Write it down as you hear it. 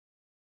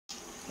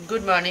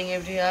Good morning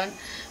everyone.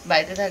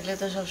 বাড়িতে থাকলে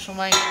তো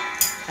সবসময়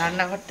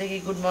রান্নাঘর থেকে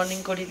গুড মর্নিং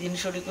করি, দিন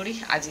শুরু করি।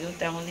 আজকেও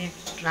তেমনই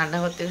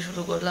রান্নাঘর থেকে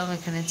শুরু করলাম।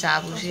 এখানে চা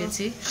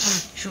বসিয়েছি,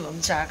 শুভম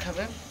চা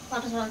খাবে।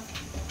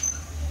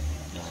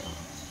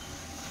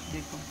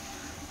 দেখুন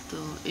তো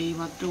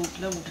এইমাত্র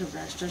উঠলাম, উঠে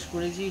ব্রাশ টাশ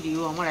করেছি।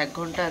 রিও আমার 1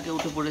 ঘন্টা আগে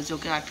উঠে পড়েছে,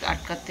 ওকে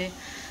আটকাতে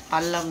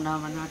পারলাম না,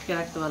 মানে আটকে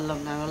রাখতে পারলাম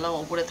না। বললাম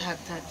ওপরে থাক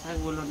থাক থাক,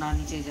 বললো না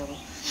নিচেই যাবো।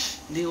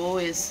 দিয়ে ও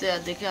এসছে,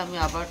 আর দেখে আমি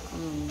আবার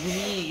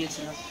ঘুমিয়ে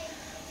গেছিলাম।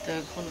 তো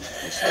এখন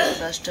এসে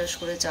ব্রাশ টাশ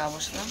করে চা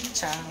বসলাম,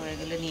 চা হয়ে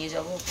গেলে নিয়ে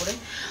যাব উপরে।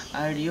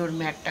 আর রিওর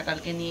ম্যাটটা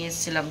কালকে নিয়ে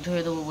এসেছিলাম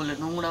ধুয়ে দেবো বলে,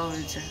 নোংরা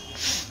হয়েছে,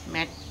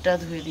 ম্যাটটা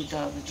ধুয়ে দিতে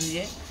হবে,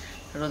 ধুয়ে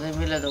রোদে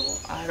মেলে দেবো।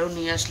 আরও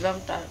নিয়ে আসলাম,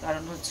 তার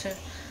কারণ হচ্ছে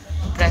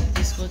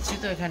প্র্যাকটিস করছি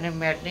তো এখানে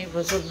ম্যাট নেই,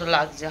 প্রচণ্ড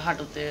লাগছে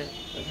হাঁটুতে,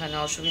 এখানে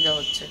অসুবিধা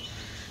হচ্ছে।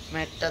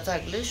 ম্যাটটা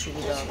থাকলে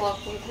সুবিধা হবে।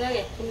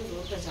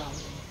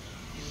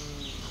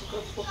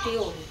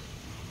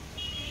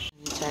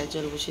 চায়ের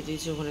জল বসিয়ে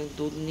দিয়েছি, ওখানে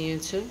দুধ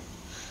নিয়েছে,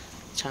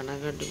 ছানা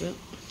কাটবে।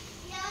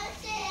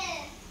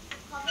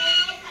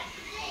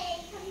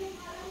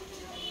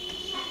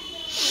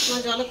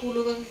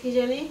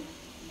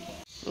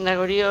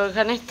 দেখো রিও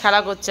এখানে খেলা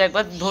করছে,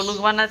 একবার ধনুক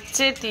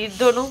বানাচ্ছে, তীর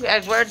ধনুক,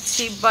 একবার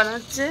ছিপ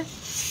বানাচ্ছে,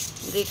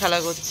 দিয়ে খেলা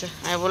করছে।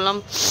 আমি বললাম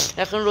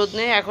এখন রোদ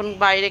নেই, এখন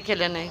বাইরে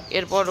খেলে নেই,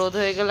 এরপর রোদ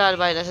হয়ে গেলে আর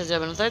বাইরে আসা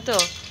যাবে না, তাই তো।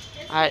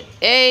 আর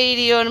এই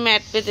রিওর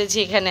ম্যাট পেতেছি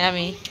এখানে,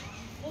 আমি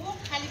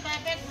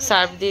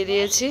সার্ফ দিয়ে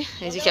দিয়েছি।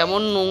 এই যে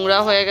কেমন নোংরা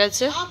হয়ে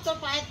গেছে।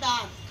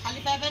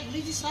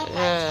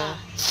 হ্যাঁ,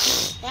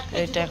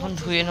 এটা এখন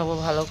ধুয়ে নেবো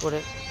ভালো করে।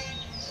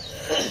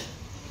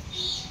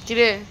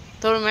 কিরে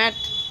তোর ম্যাট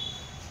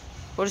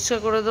পরিষ্কার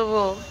করে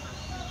দেবো,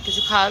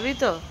 কিছু খাওয়াবি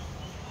তো?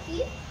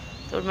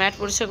 তোর ম্যাট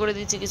পরিষ্কার করে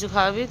দিচ্ছি, কিছু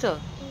খাওয়াবি তো?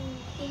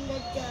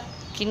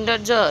 কিন্ডার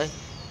জয়।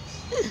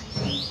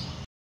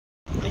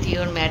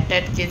 রিওর ম্যাট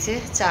ট্যাট কেছে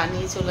চা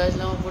নিয়ে চলে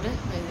আসলাম উপরে।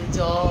 এই যে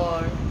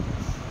জ্বর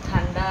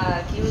ঠান্ডা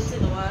কি হচ্ছে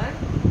তোমার?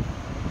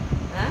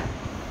 হ্যাঁ,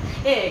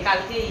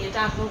 কালকে ইয়েটা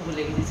আঁকবো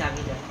ভুলে গেছি,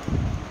 চাবিটা।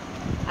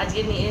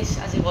 আজকে নিয়ে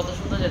আজকে কত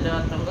সুন্দর যেতে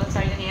পারতাম গো।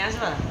 চাবিটা নিয়ে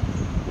আসবা?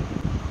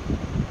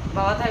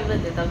 বাবা থাকলে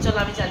যেতাম। চলো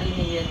আমি চালিয়ে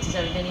নিয়ে যাচ্ছি,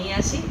 চাবিটা নিয়ে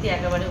আসি, দিয়ে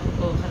একেবারে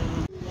ওখানে।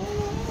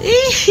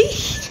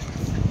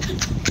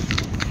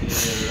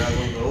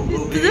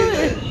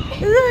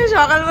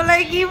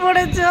 সকালবেলায় কি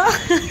পড়েছ?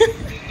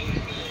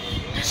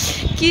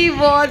 কি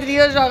বদ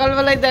রিও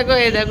সকালবেলায়। দেখো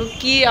দেখো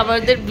কি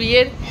আমাদের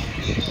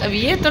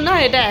বিয়ে তো না,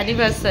 এটা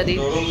অ্যানিভার্সারি।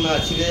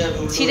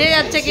 ছিঁড়ে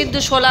যাচ্ছে কিন্তু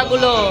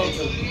শোলাগুলো।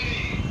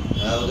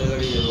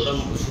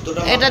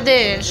 এটা দে,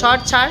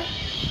 শর্ট ছাড়,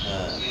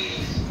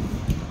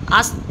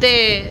 আস্তে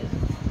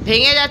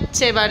ভেঙে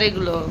যাচ্ছে এবার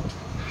এগুলো।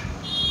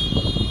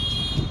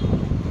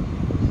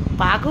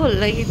 পাগল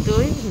নাকি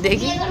তুই?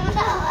 দেখি,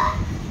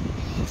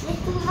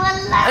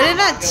 আরে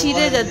না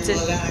ছিঁড়ে যাচ্ছে।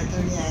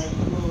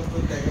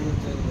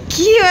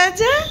 কি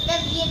হয়েছে?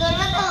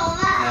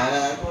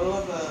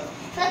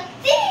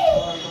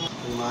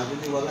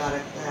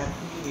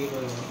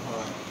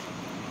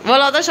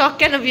 বলো তো শখ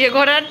কেন বিয়ে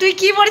করার? তুই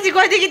কি পড়েছিস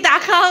কই দেখি,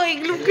 দেখাও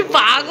এগুলো। কি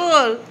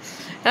পাগল,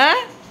 হ্যাঁ?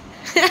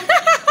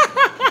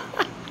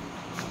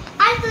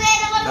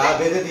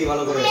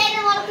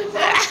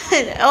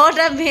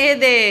 ওটা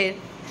মেয়েদের,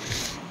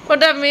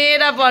 ওটা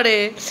মেয়েরা পড়ে,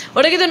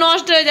 ওটা কিন্তু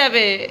নষ্ট হয়ে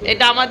যাবে।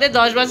 এটা আমাদের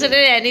 10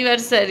 বছরের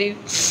অ্যানিভার্সারি।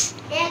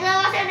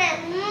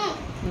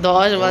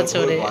 10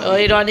 বছরে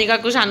ওই রনি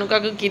কাকু শানু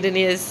কাকু কিনে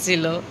নিয়ে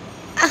এসেছিল।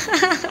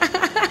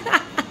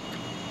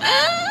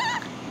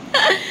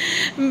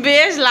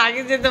 বেশ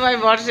লাগছে তোমায়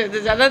বর্ষাতে,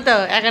 জানো তো।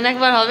 এখন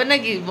একবার হবে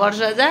নাকি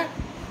বর্ষা যা।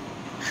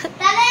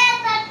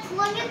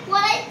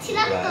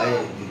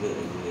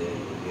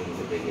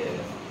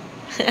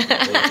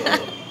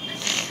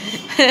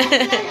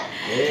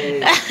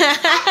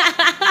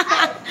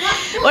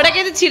 ওটা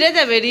কিন্তু ছিঁড়ে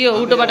যাবে রিও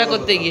উল্টো পাটা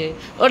করতে গিয়ে,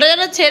 ওটা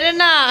যেন ছেড়ে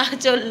না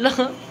চললো।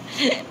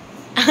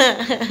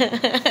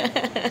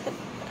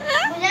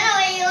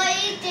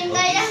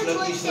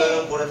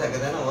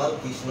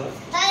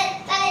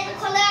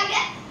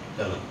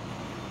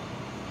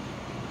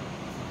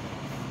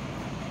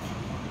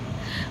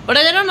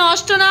 ওটা যেন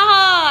নষ্ট না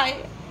হয়।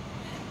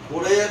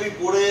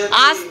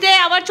 আস্তে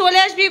আবার চলে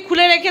আসবি,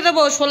 খুলে রেখে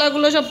দেবো।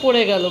 শোলাগুলো সব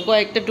পড়ে গেল,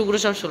 কয়েকটা টুকরো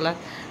সব শোলা।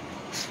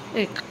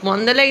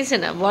 মন্দ লেগেছে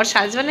না? বর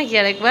সাজবে নাকি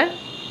আর একবার?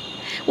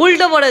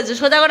 উল্টো পড়েছে,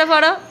 সোজা করে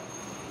পড়ো।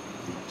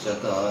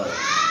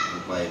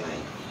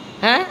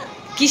 হ্যাঁ,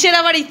 কিসের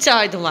আবার ইচ্ছা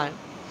হয় তোমার?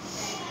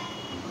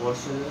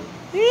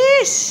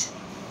 ইস,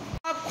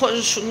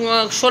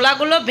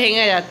 শোলাগুলো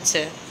ভেঙে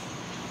যাচ্ছে,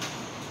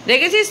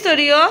 দেখেছিস তো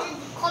রিও?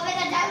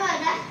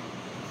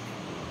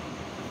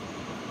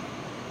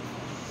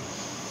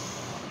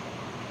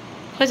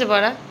 হয়েছে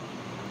পড়া?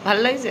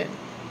 ভালো লাগছে?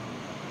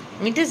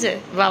 মিটেছে?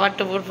 বাবার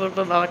টোপর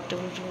পড়বো, বাবার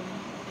টোপর পড়বো।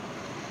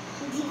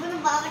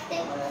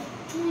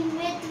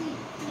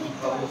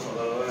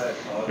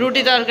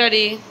 রুটি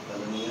তরকারি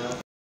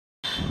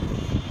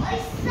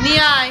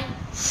নিয়ে আয়।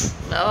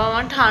 বাবা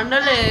আমার ঠান্ডা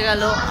লেগে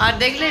গেল। আর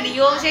দেখলে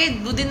রিও সেই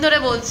 2 দিন ধরে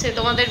বলছে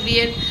তোমাদের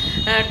বিয়ের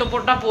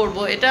টোপরটা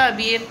পরবো। এটা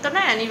বিয়ের তো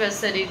না,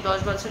 অ্যানিভার্সারি, 10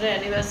 বছরের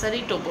অ্যানিভার্সারি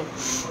টোপর।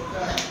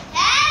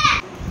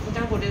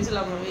 এটা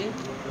পরিয়েছিলাম আমি।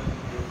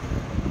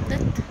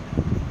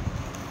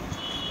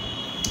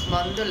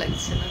 বন্ধ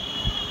লাগছে না।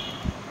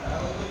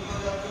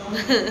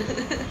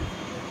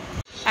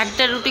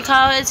 একটা রুটি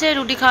খাওয়া হয়েছে,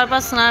 রুটি খাওয়ার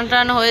পর স্নান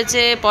টান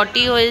হয়েছে,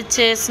 পটি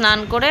হয়েছে, স্নান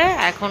করে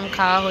এখন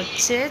খাওয়া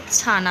হচ্ছে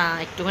ছানা।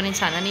 একটুখানি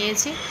ছানা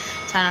নিয়েছি,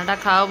 ছানাটা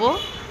খাওয়াবো।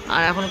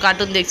 আর এখন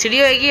কার্টুন দেখছি।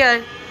 রিও এগিয়ে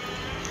আয়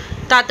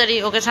তাড়াতাড়ি,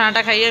 ওকে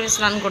ছানাটা খাইয়ে আমি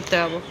স্নান করতে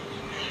যাবো।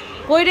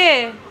 কই রে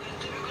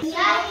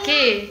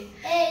কে?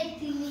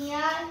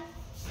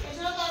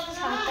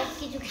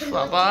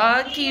 বাবা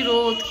কি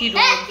রোদ, কি রোদ।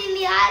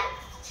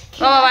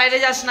 বাবা বাইরে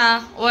যাস না,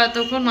 ও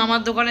এতক্ষণ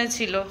আমার দোকানে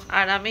ছিল।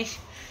 আর আমি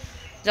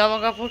জামা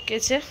কাপড়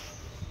কেচে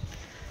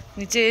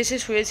নিচে এসে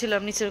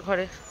শুয়েছিলাম নিচের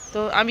ঘরে। তো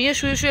আমিও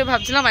শুয়ে শুয়ে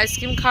ভাবছিলাম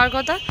আইসক্রিম খাওয়ার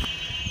কথা,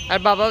 আর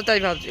বাবাও তাই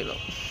ভাবছিল।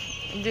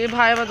 যে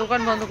ভাই আমার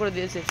দোকান বন্ধ করে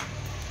দিয়েছে।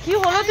 কি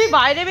হলো, তুই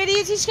বাইরে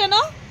বেরিয়েছিস কেন?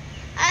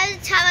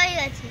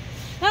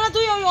 না না,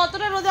 তুই ওই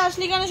অতটা রোদে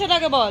আসলি কেন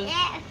সেটাকে বল।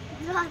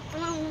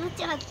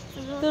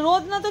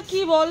 রোদ না তো কি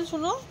বল,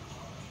 শুনো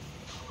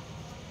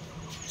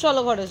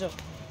চলো ঘরে চল।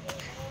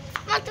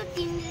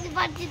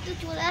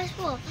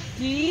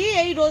 কি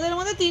এই রোদের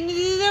মধ্যে তিন্নি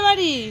দিদিদের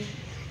বাড়ি?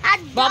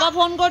 বাবা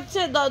ফোন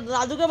করছে,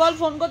 দাদুকে বল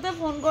ফোন করতে,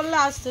 ফোন করলে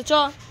আসছে। চ।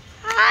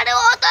 আরে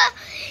ও তো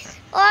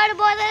ওর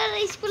বোনের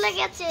স্কুলে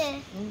গেছে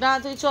না,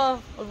 তুই চ,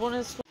 ওর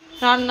বোনের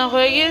রান্না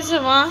হয়ে গিয়েছে।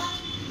 মা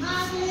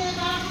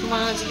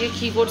আজকে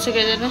কি করছে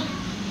কে জানে।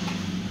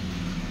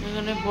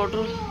 এখানে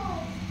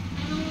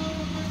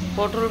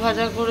পটল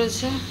ভাজা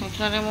করেছে,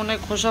 এখানে মনে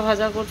হয় খোসা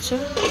ভাজা করছে,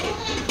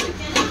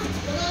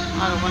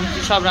 আর ওখানে কি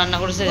সব রান্না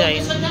করেছে যাই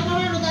না।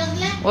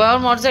 ও আর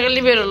মোটরসাইকেল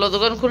নিয়ে বেরোলো,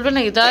 দোকান খুলবে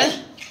নাকি? তাই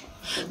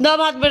দাও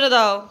ভাত বেড়ে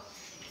দাও।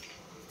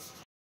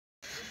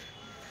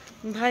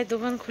 ভাই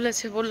দোকান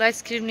খুলেছে, বললো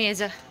আইসক্রিম নিয়ে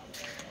যা,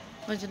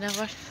 ওই জন্য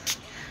আবার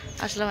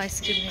আসলাম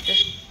আইসক্রিম নিতে।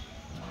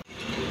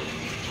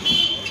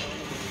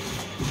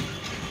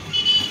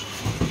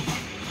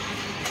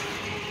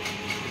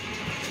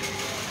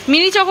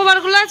 মিনি চকোবার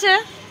গুলো আছে?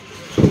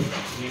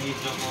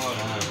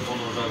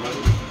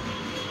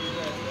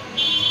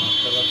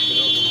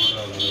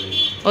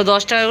 ও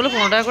 10 টাকা গুলো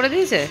 15 টাকা করে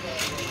দিয়েছে।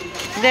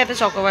 দে একটা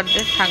চকোবার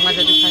দে, ঠাকমা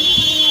যদি খাই।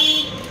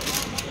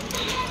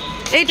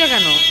 এইটা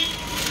কেন?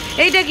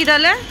 এইটা কি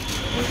তাহলে?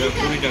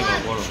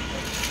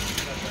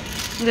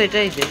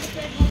 এটাই দে।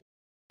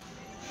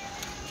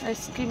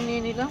 আইসক্রিম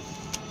নিয়ে নিলাম।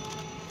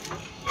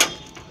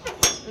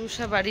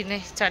 রুষা বাড়ি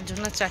নেই, 4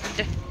 জনের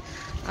 4টে।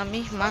 আমি,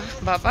 মা,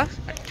 বাবা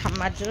আর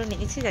ঠাম্মার জন্য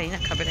নিয়েছি, জানি না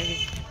খাবে নাকি।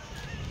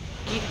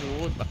 কি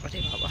রোদ বাবারে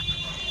বাবা।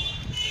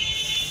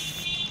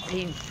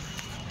 এই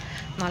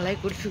মালাই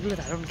কুলফিগুলো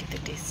দারুণ খেতে,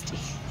 টেস্টি।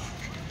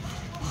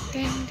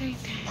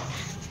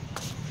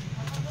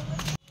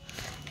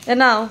 এ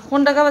নাও,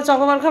 কোনটা খাবার?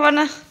 চকোবার খাবার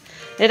না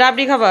এ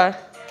রাবড়ি খাবার?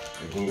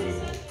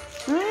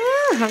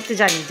 আমি তো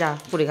জানি, যা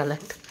পুড়ে গেল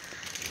একটা।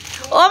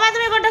 ও মা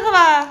তুমি কোনটা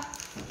খাবা?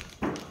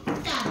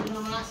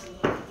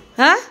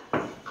 হ্যাঁ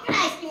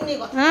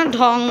হ্যাঁ,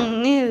 ঢং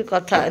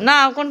কথা না।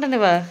 কোনটা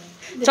নেবা,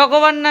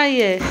 চকোবার না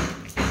ইয়ে?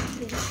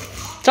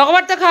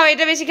 চকোবার তো খাও,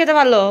 এটা বেশি খেতে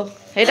ভালো।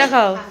 এটা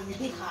খাও,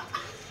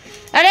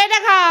 আরে এটা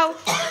খাও,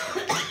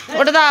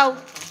 ওটা দাও।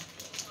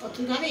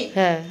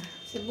 হ্যাঁ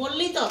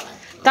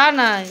তা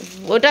নাই,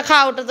 ওটা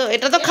খাও, ওটা তো,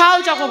 এটা তো খাও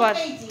চকোবার।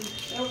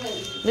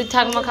 তুই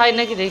ঠাকমা খাই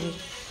নাকি দেখি।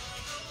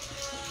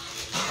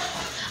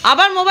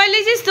 আবার মোবাইল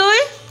নিয়েছিস তুই?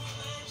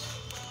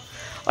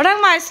 ওটা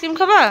আইসক্রিম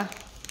খাবা?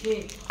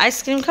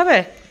 আইসক্রিম খাবে?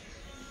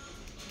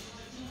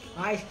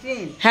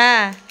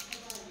 হ্যাঁ,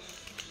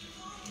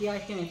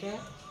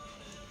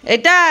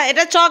 এটা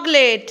এটা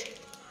চকলেট,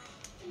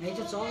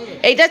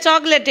 এইটা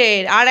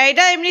চকলেটের, আর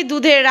এইটা এমনি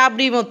দুধের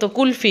রাবড়ি মতো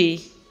কুলফি।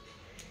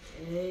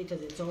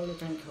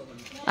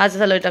 আচ্ছা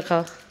তাহলে ওইটা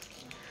খাও।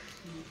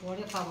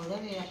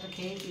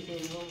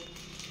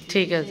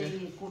 ঠিক আছে।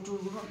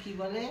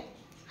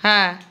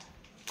 হ্যাঁ,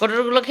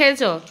 কটরগুলো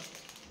খেয়েছো?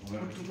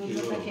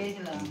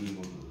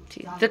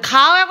 তো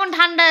খাও এখন,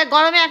 ঠান্ডায়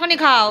গরমে এখনই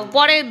খাও,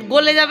 পরে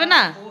গলে যাবে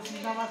না।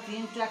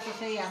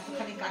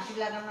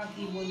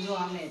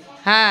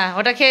 হ্যাঁ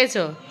ওটা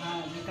খেয়েছো?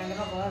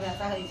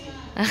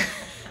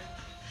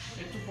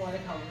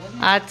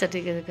 আচ্ছা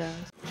ঠিক আছে খাও।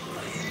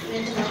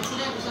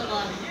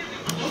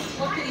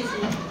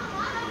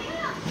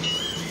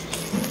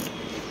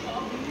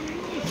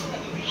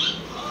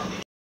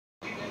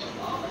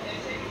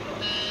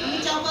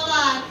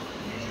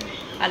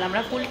 আর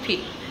আমরা কুলফি,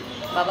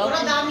 বাবা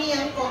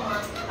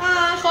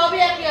সবই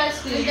একই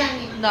আইসক্রিম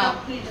দাও।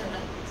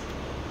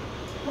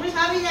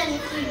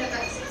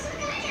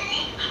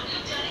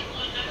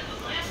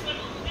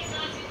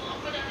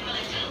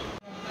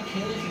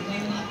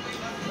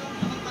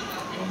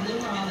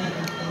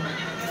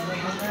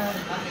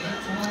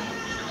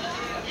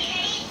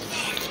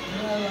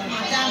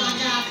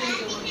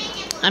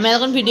 আমি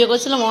এখন ভিডিও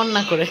করছিলাম অন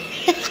না করে।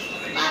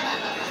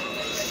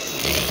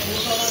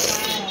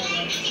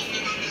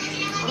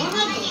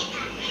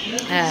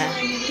 হ্যাঁ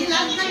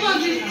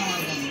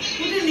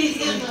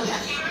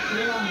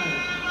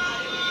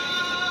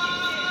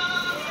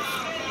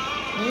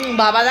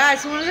বাবাদা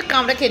আইসক্রিম মনে হচ্ছে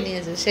কামড়ে খেয়ে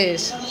নিয়েছে,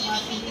 শেষ।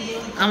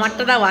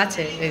 আমারটা তাও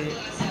আছে,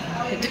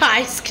 এটা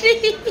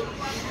আইসক্রিম।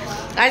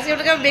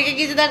 আইসক্রিমটাকে বেঁকে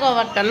গিয়েছে, দেখো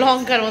আমারটা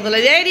লঙ্কার মতো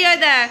লাগে। এই রিয়া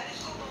দেখ,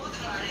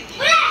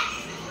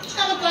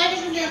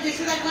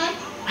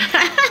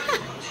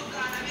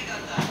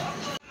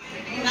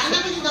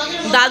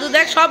 দাদু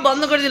দেখ সব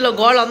বন্ধ করে দিল,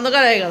 ঘর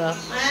অন্ধকার হয়ে গেল।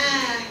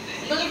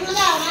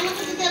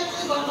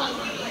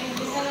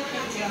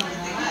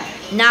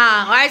 না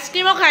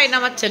আইসক্রিমও খাই না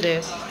আমার ছেলে,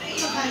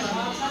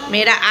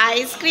 মেয়েরা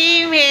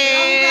আইসক্রিম হে।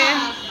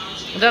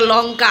 ওটা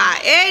লঙ্কা।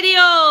 এই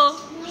রিও,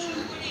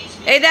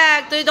 এই দেখ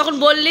তুই তখন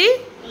বললি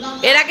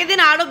এর আগের দিন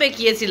আরো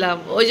বেঁকিয়েছিলাম,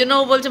 ওই জন্য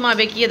ও বলছে মা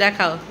বেঁকিয়ে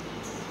দেখাও।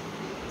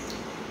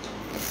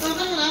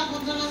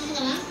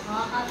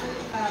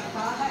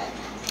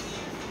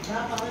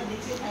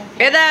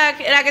 এ দেখ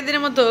এর আগের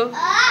দিনের মতো।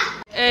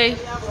 এই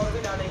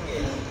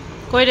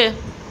কই রে,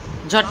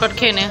 ঝটপট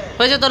খেয়ে নে।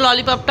 হয়েছে তো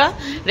ললিপপটা,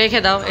 রেখে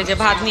দাও। এই যে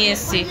ভাত নিয়ে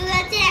এসছি।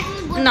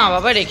 না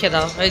বাবা রেখে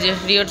দাও। এই যে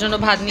রিওর জন্য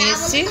ভাত নিয়ে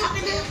এসছি।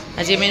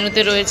 আর যে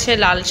মেনুতে রয়েছে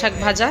লাল শাক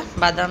ভাজা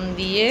বাদাম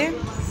দিয়ে,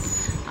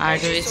 আর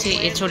রয়েছে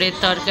এঁচোড়ের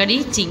তরকারি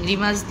চিংড়ি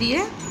মাছ দিয়ে,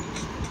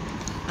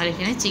 আর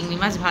এখানে চিংড়ি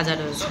মাছ ভাজা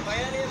রয়েছে।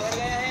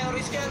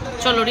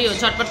 চলো রিও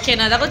ঝটপট খেয়ে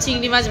না। দেখো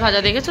চিংড়ি মাছ ভাজা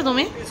দেখেছো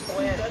তুমি?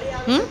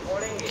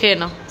 খেয়ে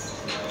নাও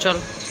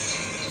চলো।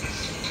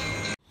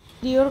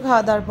 রিওর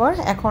খাওয়া দাওয়ার পর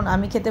এখন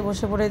আমি খেতে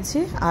বসে পড়েছি।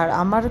 আর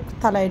আমার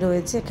থালায়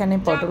রয়েছে এখানে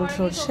পটল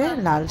সর্ষে,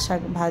 লাল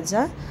শাক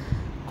ভাজা,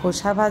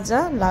 খোসা ভাজা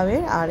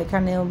লাউয়ের, আর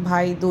এখানে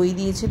ভাই দই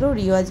দিয়েছিল।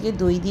 রিও আজকে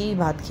দই দিয়েই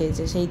ভাত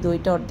খেয়েছে, সেই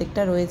দইটা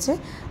অর্ধেকটা রয়েছে।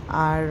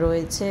 আর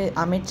রয়েছে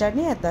আমের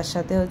চাটনি, আর তার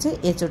সাথে হচ্ছে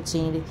এঁচোড়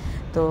চিংড়ি।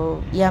 তো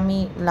আমি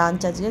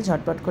লাঞ্চ আজকে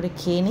ঝটপট করে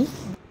খেয়ে নিই।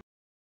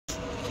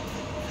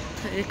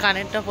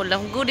 কানেরটা পড়লাম।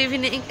 গুড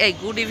ইভিনিং, এই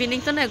গুড ইভিনিং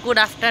তো না, গুড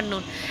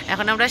আফটারনুন।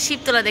 এখন আমরা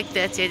শিবতলা দেখতে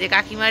যাচ্ছি। এই যে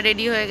কাকিমা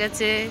রেডি হয়ে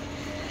গেছে,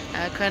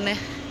 এখানে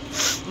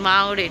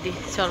মাও রেডি।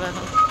 চলো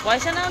এখন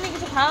পয়সা নাও নি,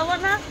 কিছু খাওয়াবো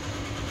না,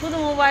 শুধু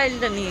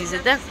মোবাইলটা নিয়েছে।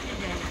 দেখ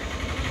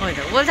ওই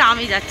দেখ বলছে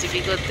আমি যাচ্ছি কি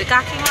করতে,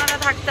 কাকিমারা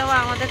থাকতে হবে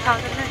আমাদের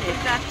খাওয়াতে না।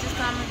 দেখতে পাচ্ছিস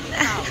তো আমি।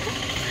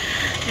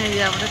 এই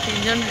যে আমরা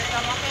তিনজন।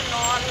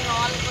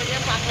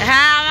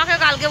 হ্যাঁ আমাকে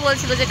কালকে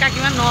বলছিল যে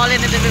কাকিমা নল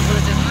এনে দেবে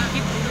বলেছে। কি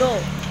ধুলো।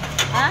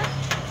 হ্যাঁ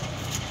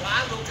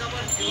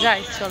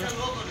যাই চলো।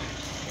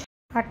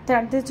 হাঁটতে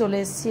হাঁটতে চলে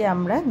এসেছি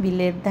আমরা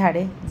বিলের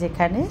ধারে,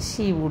 যেখানে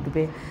শিব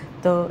উঠবে।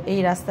 তো এই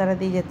রাস্তাটা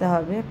দিয়ে যেতে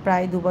হবে।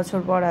 প্রায় 2 বছর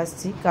পর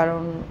আসছি,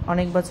 কারণ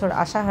অনেক বছর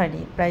আসা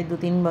হয়নি, প্রায়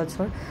 2-3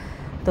 বছর।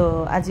 তো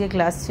আজকে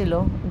ক্লাস ছিল,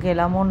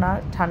 গেলামও না,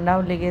 ঠান্ডাও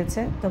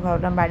লেগেছে। তো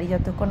ভাবলাম বাড়ি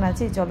যতক্ষণ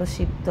আছি চলো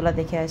শিবতলা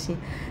দেখে আসি।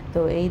 তো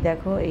এই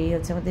দেখো এই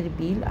হচ্ছে আমাদের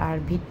বিল। আর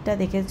ভিড়টা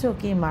দেখেছো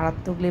কি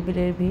মারাত্মক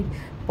লেভেলের ভিড়।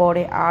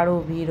 পরে আরও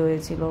ভিড়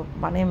হয়েছিল,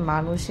 মানে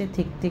মানুষে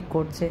ঠিক ঠিক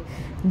করছে,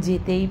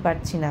 যেতেই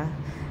পারছি না।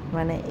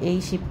 মানে এই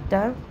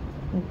শিবটা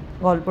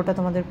গল্পটা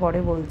তোমাদের পরে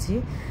বলছি।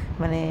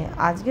 মানে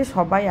আজকে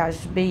সবাই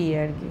আসবেই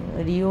আর কি।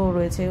 রিও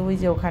রয়েছে ওই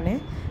যে ওখানে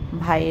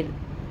ভাইয়ের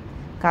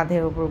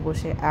কাঁধের ওপর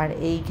বসে, আর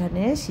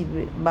এইখানে শিব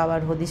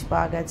বাবার হদিশ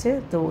পাওয়া গেছে।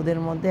 তো ওদের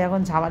মধ্যে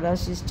এখন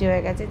ঝামেলার সৃষ্টি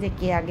হয়ে গেছে যে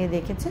কে আগে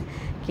দেখেছে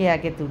কে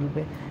আগে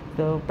তুলবে।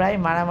 তো প্রায়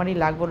মারামারি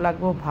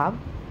লাগবো ভাব,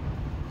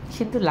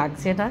 কিন্তু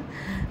লাগছে না।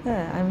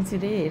 হ্যাঁ আমি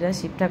চিনি এরা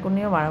শিব ঠাকুর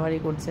নিয়েও মারামারি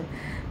করছে,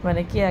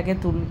 মানে কে আগে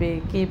তুলবে,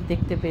 কে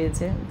দেখতে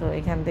পেয়েছে। তো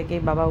এখান থেকে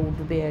বাবা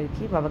উঠবে আর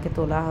কি, বাবাকে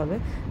তোলা হবে।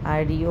 আর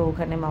রিও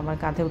ওখানে মামার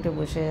কাঁধে উঠে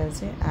বসে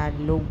আছে। আর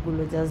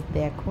লোকগুলো জাস্ট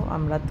দেখো,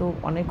 আমরা তো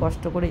অনেক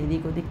কষ্ট করে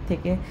এদিক ওদিক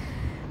থেকে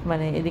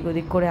মানে এদিক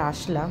ওদিক করে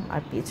আসলাম,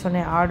 আর পেছনে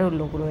আরও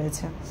লোক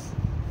রয়েছে।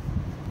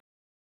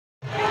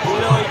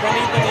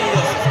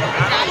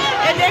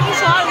 দেখি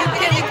সব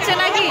উঠে দিচ্ছে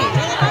নাকি।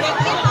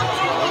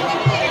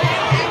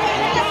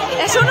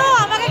 শোনো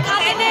আমাকে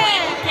কাঁধে নে।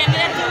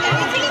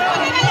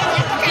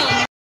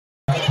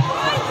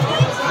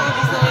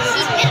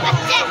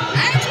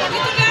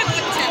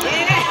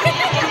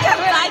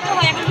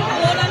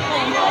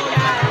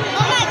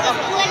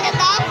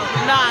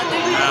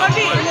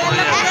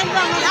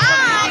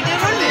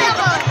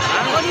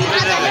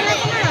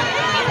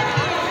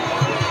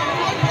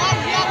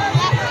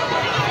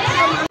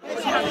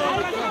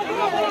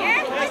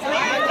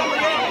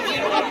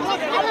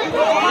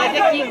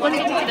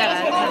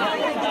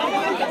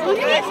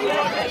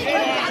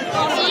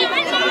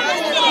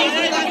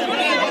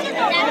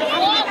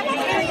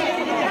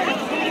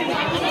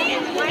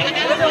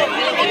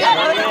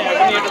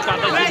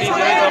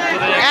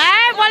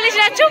 বলিস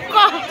না, চুপ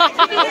কর।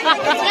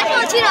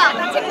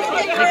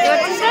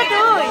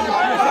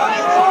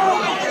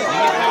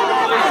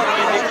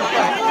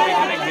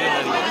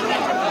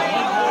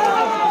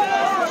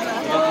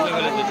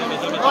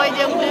 ওই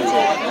যে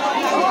উঠেছে,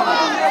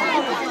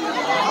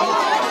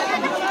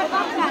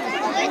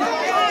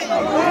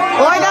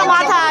 ওইটা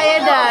মাথা।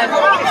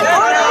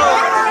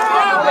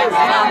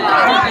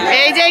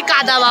 এই যে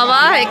কাদা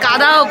বাবা, এই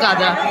কাদাও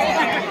কাদা।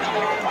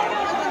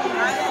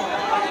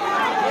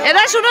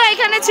 এরা শুনো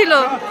এইখানে ছিল,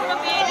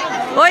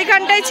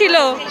 ওইখানটাই ছিল।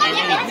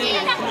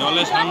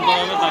 জলে শান্ত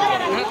হবে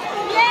তারপরে।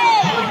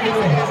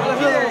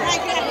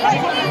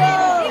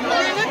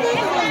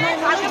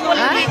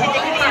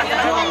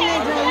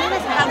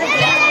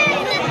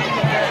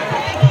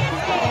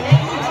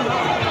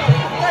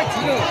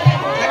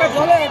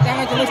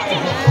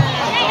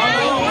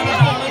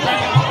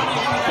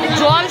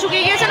 জল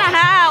শুকিয়ে গেছে না।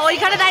 হ্যাঁ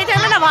ওইখানে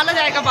ভালো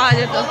জায়গা পাওয়া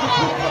যেত।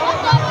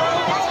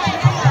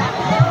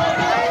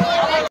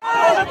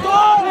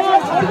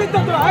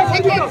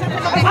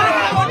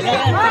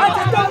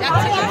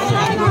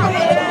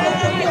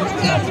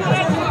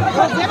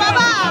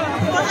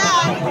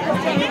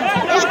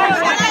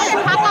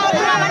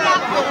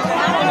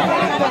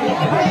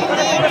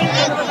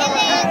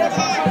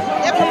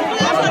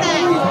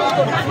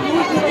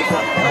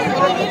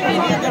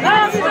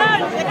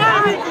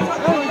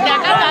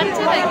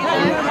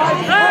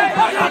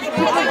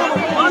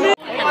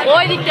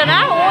 ওই দিকটা না,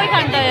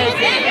 ওইখানটায়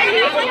আছে।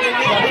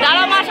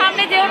 দাঁড়া মা,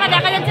 সামনে যেও না,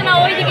 দেখা যাচ্ছে না,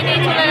 ওই দিকে দিয়ে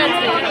চলে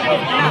যাচ্ছে।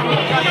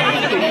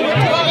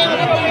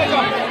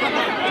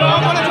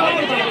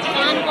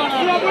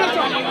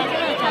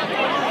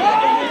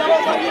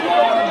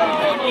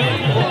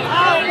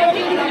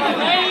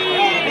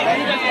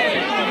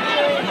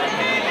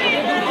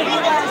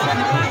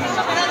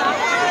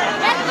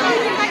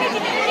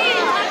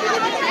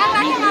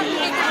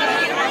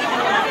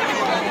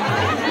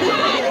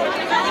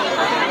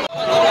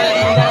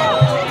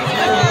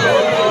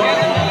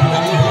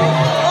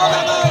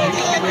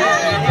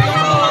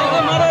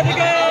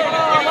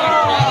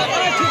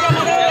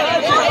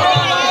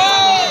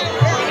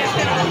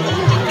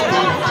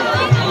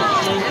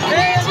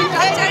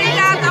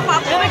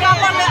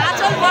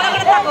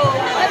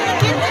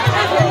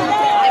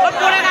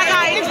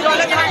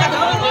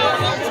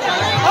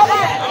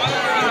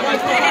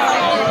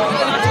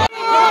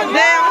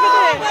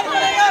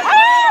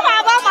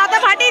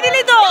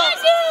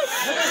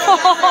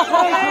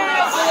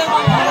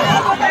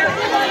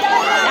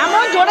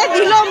 এমন জোরে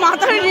দিল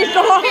মাথায়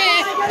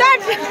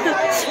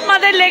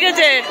মাথায়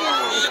লেগেছে।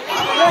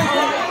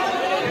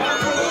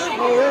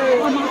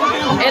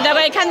 এ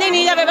দেখো এখান দিয়ে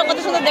নিয়ে যাবে, কত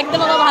সুন্দর দেখতে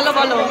পাবো, ভালো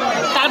বলো।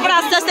 তারপর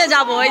আস্তে আস্তে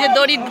যাবো। এই যে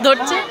দড়ি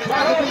ধরছে।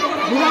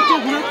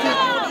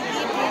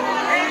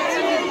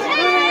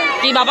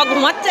 কি বাবা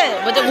ঘুমাচ্ছে?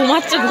 বলছে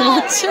ঘুমাচ্ছে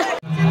ঘুমাচ্ছে।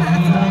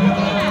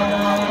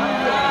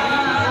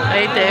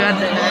 এই তো এবার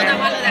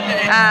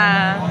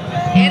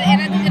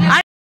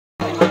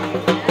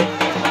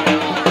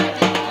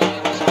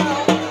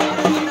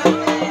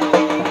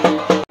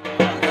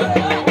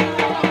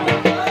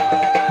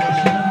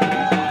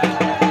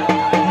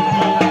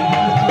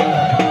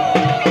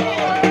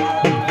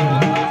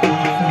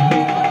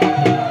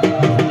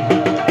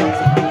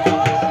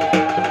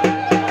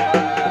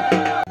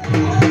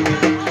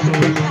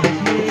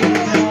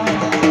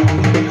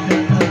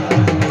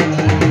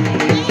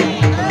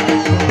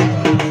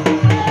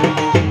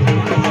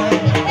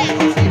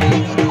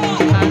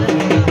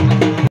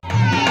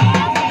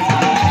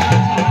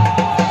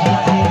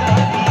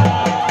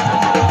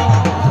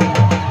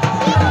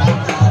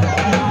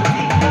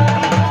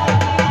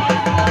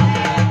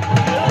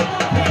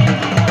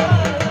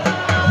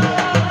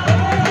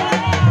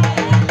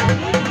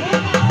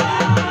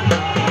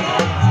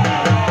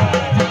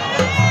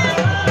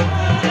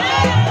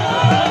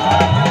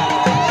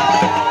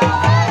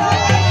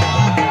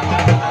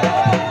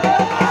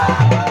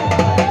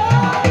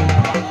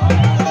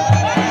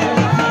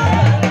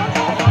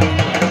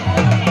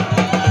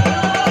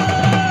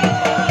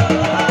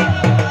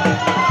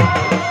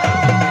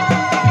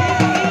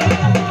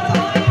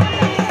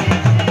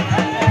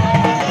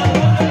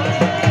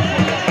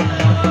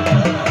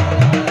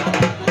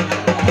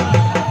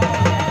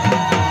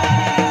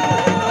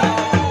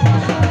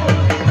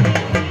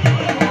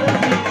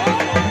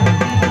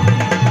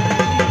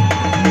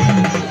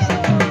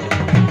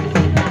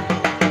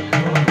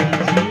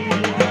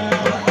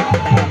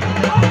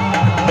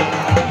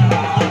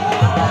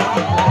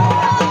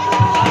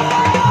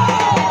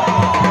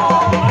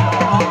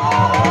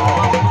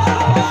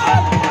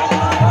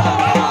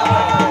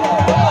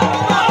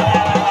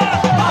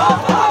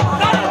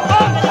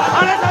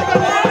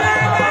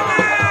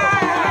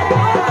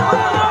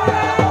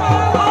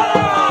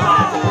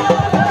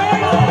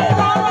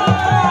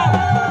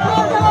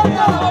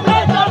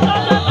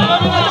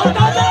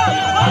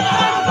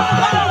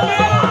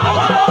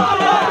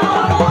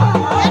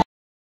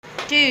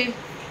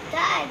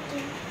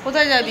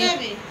কোথায় যাবি?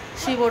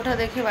 শিব ওঠা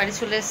দেখে বাড়ি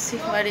চলে এসেছি।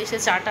 বাড়ি এসে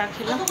চাটা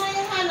খেলাম।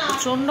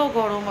 প্রচণ্ড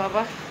গরম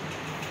বাবা,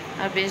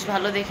 আর বেশ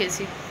ভালো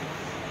দেখেছি।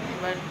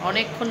 এবার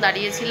অনেকক্ষণ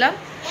দাঁড়িয়েছিলাম,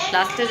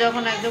 লাস্টে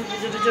যখন একদম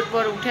পুজো টুজোর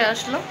পর উঠে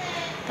আসলো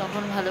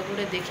তখন ভালো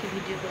করে দেখে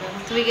ভিডিও করলাম।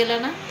 তুমি গেলে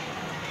না?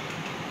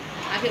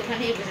 আগে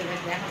ওখানেই বসে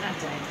থাকবে, এখন আর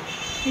যায় না।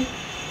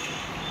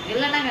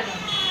 গেলে না কেন?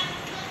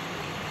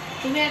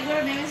 তুমি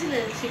একবারও নেমেছিলে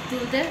শিব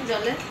তুলতে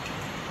জলে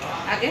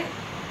আগে?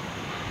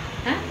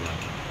 হ্যাঁ,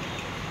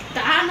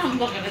 তা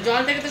নামবো কেন?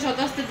 জল থেকে তো শত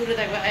আস্তে দূরে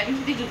থাকবে,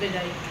 এমনি ডুবে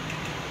যাই।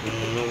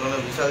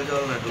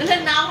 তাহলে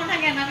নামো না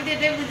কেন? আমি তো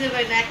এটাই বুঝতে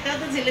পারি না। একটাও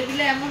তো ছেলে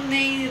পিলে এমন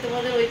নেই যে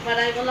তোমাদের ওই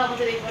পাড়ায় গেলো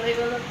আমাদের এই পাড়ায়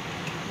গেলো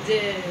যে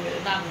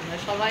নামো না,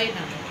 সবাই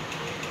নামে।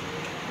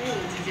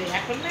 যে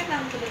এখন না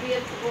নামতো না,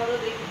 বিয়ের বড়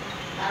দেখি,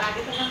 তার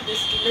আগে তো নামতো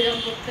স্কুলে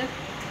যখন করতে।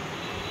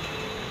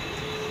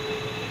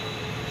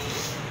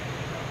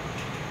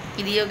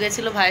 ইদিও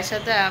গেছিল ভাইয়ের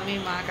সাথে, আমি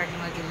মা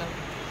কাকিমা গেলাম।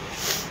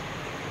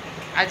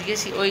 আজকে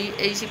ওই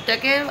এই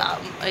শিবটাকে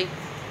ওই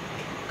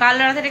কাল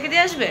রাতে রেখে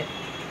দিয়ে আসবে।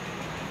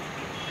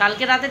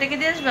 কালকে রাতে রেখে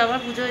দিয়ে আসবে আবার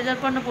পুজো হয়ে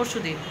যাওয়ার পর, না পরশু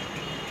দিন?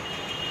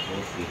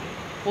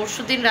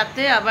 পরশু দিন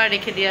রাতে আবার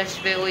রেখে দিয়ে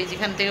আসবে, ওই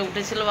যেখান থেকে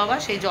উঠেছিল বাবা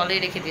সেই জলেই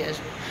রেখে দিয়ে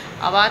আসবে।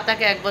 আবার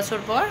তাকে 1 বছর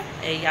পর,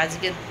 এই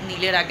আজকে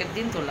নীলের আগের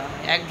দিন তোলা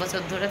হয়, 1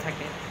 বছর ধরে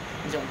থাকে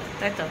জলে,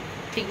 তাই তো?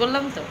 ঠিক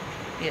বললাম তো?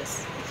 ইয়েস,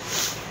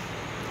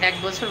 1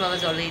 বছর বাবা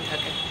জলেই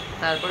থাকে।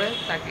 তারপরে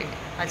তাকে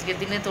আজকের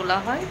দিনে তোলা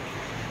হয়,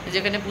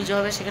 যেখানে পুজো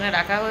হবে সেখানে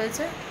রাখা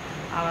হয়েছে।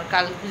 আবার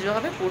কাল পুজো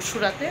হবে, পরশু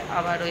রাতে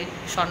আবার ওই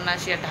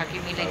সন্ন্যাসী আর ঢাকি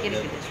মিলে গিয়ে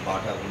রেখে দিয়েছে।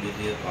 পাঠা গুলি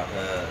দিয়ে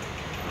পাঠা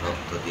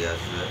রক্ত দিয়ে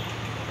আসবে,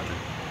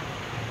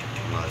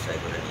 মালসাই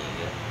করে নিয়ে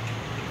গিয়ে।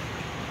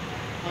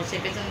 ও সে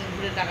পেছনে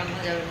ঘুরে টাকানো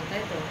যাবে না,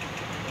 তাই তো?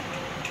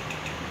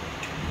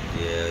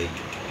 যে ওই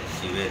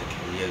শিবের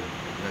ইয়ে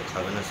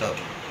খাবে না সব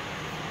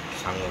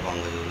সাঙ্গ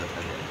পাঙ্গ যেগুলো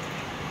থাকে,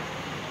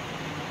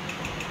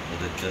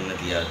 ওদের জন্য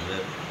দিয়ে আসবে,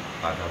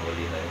 পাঠা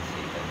বলি হয়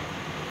সেইটা।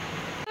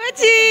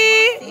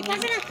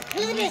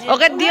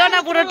 ওকে দিও না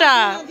পুরোটা।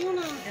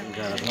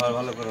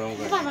 ভালো করে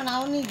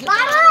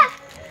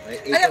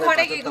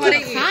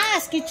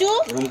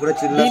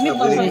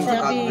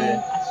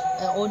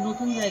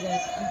নতুন জায়গায়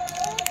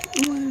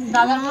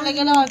দাদা বলে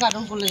গেলে আর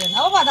কার্টুন করলে যায় না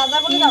বাবা, দাদা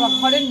বলে যাবা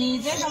ঘরে নিয়ে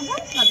যায়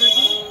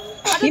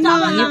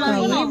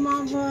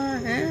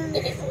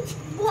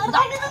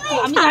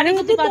আমি জানি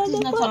বুঝতে পারছিস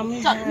না,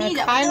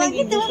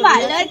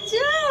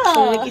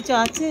 কিছু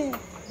আছে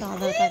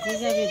দাদার কাছে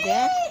যাবে,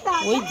 দেখ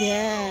ওই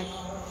দেখ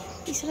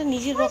সেটা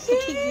নিজের রক্ত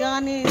ঠিক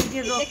জানে,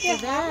 নিজের রক্ত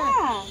দেখ,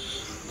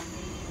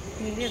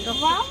 নিজের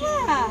রক্ত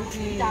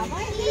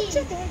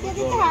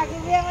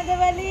আমাদের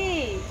বাড়ি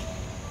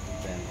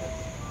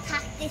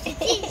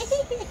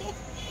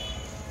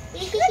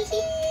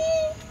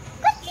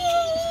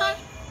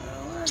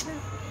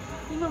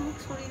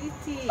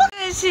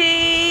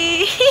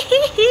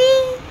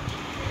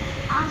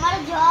আমার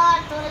ঝড়,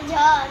 তোর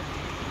ঝড়।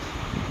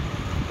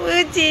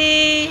 পুচি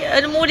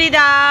মুড়ি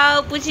দাও,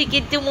 পুচি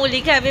কিন্তু মুড়ি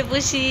খাবে,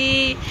 পুষি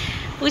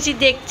পুচি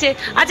দেখছে।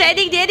 আচ্ছা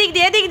এদিক দিয়ে এদিক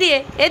দিয়ে এদিক দিয়ে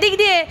এদিক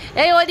দিয়ে,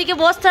 এই ওইদিকে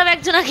বসতে হবে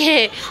একজনকে,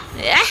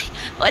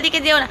 ওইদিকে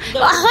দিও না।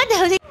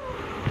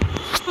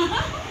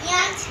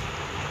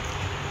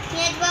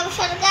 বাবু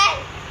সরকার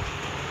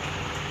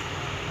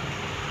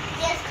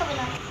খাবে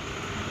না।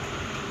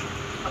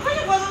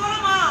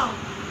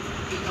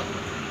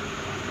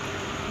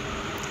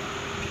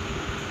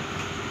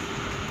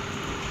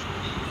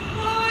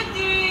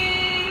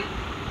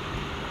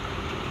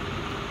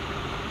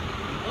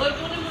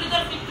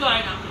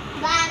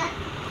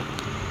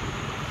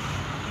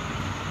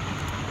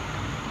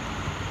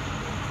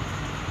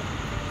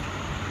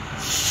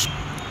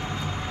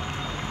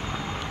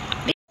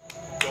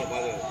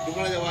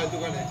 দোকানে যাও ভাই,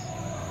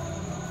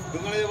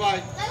 দোকানে যাও ভাই,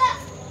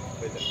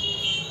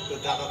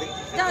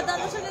 যাও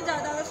দাদার সাথে যাও,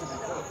 দাদার সাথে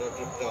যাও,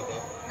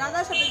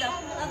 দাদার সাথে যাও,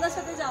 দাদার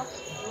সাথে যাও।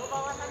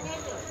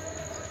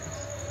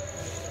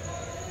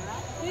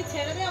 তুই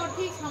ছেড়ে দে, ওর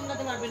ঠিক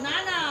সামলাতে পারবে না।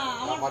 না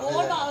আমার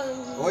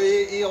ওই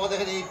এই আমাদের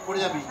এখানে পড়ে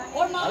যাবি,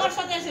 ওর মামার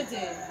সাথে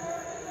এসেছে,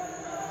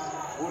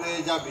 পড়ে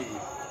যাবি।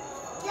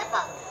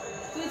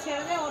 তুই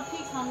ছেড়ে দে, ওর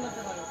ঠিক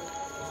সামলাতে পারবে।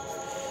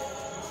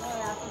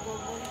 এত গোল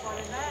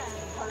করে না,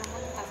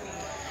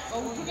 ও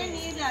উঠোনে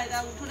নিয়ে যায়,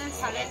 উঠোনে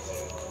ছাড়ে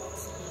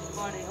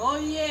করে,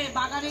 ওই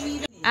বাগানে নিয়ে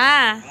যায়।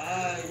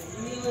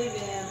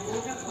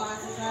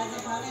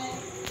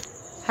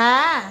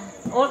 হ্যাঁ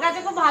ওর কাছে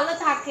খুব ভালো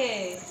থাকে।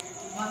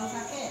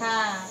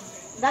 হ্যাঁ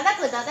দাদা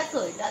কই, দাদা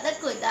কই, দাদা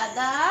কই,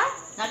 দাদা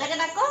দাদাকে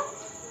ডাকো।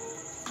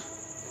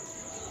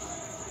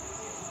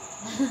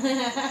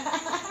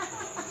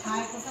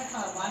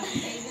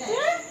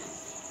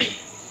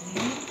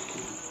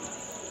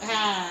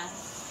 হ্যাঁ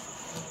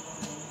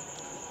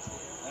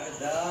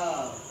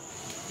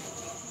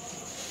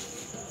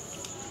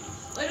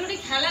ওই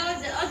খেলা,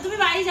 তুমি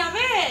বাড়ি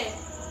যাবে,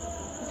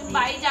 তুমি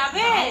বাড়ি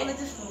যাবে,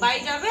 বাড়ি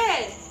যাবে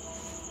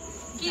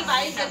কি,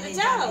 বাড়ি যেতে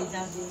চাও,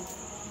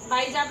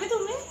 বাড়ি যাবে,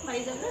 তুমি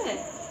বাড়ি যাবে,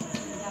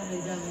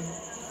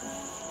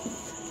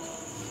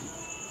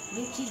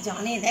 কি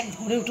জানে, দেখ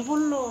ধরে উঠে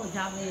পড়লো,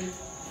 যাবে।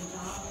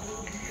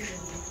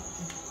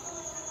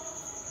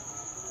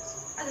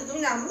 আচ্ছা তুমি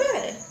নামবে,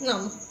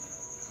 নাম।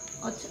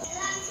 আচ্ছা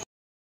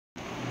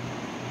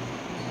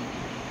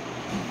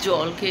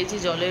জল খেয়েছি,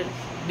 জলের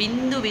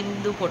বিন্দু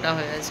বিন্দু ফোটা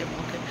হয়ে আছে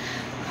মুখে।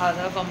 খাওয়া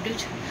দাওয়া কমপ্লিট,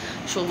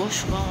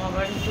 শুভম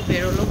আবার একটু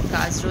বেরোলো,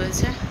 কাজ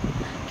রয়েছে,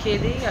 খেয়ে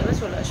দিয়েই গেল,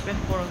 চলে আসবে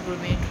 15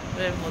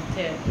 মিনিটের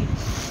মধ্যে আর কি।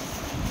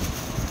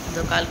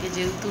 তো কালকে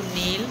যেহেতু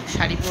নীল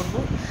শাড়ি পরবো,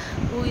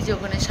 ওই যে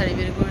ওখানে শাড়ি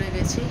বের করে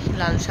গেছি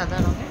লাল সাদা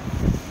রঙের,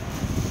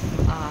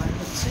 আর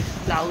হচ্ছে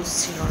ব্লাউজ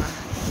ছিল না,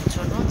 ওর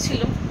জন্য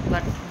ছিল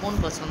বাট মন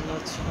পছন্দ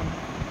হচ্ছিল না।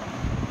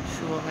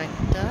 শুভম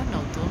একটা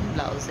নতুন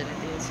ব্লাউজ এনে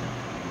দিয়েছে,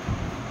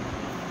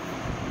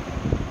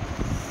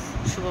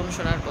 শুভম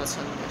সোনার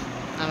পছন্দের।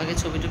 আমাকে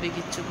ছবি টবি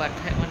কিচ্ছু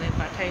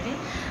পাঠায়নি।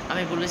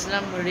 আমি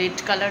বলেছিলাম রেড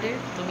কালারের,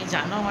 তুমি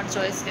জানো আমার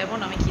চয়েস কেমন,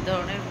 আমি কী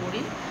ধরনের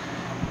পরি।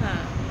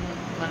 হ্যাঁ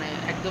মানে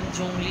একদম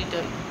জঙ্গলি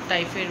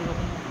টাইপের,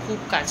 খুব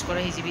কাজ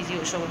করা হিজিবিজি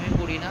ওসব আমি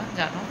পরি না,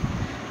 জানো।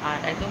 আর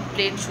একদম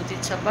প্লেন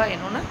সুতির ছাপা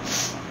এনো না,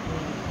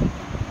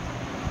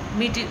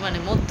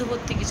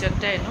 মধ্যবর্তী কিছু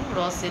একটা এনো, র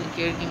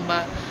সিল্কের কিংবা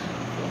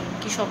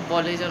কী সব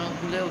বলে যেন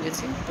ভুলেও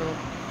গেছি। তো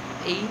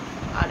এই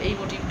আর এই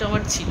মোটিভটা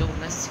আমার ছিল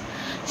না,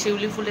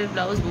 শিউলি ফুলের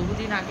ব্লাউজ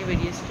বহুদিন আগে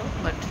বেরিয়েছিল,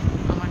 বাট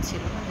আমার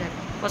ছিল না। যাই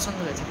পছন্দ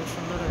হয়েছে, খুব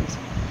সুন্দর হয়েছে।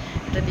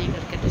 এটা দিয়ে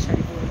কালকে একটা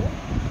শাড়ি পরবো,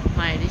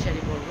 মায়েরই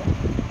শাড়ি পরবো।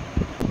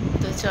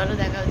 তো চলো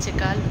দেখা হচ্ছে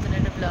কাল নতুন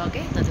একটা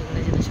ব্লগে।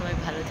 ততক্ষণের জন্য সবাই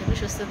ভালো থেকো,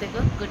 সুস্থ থেকো।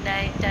 Good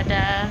night,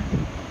 tata.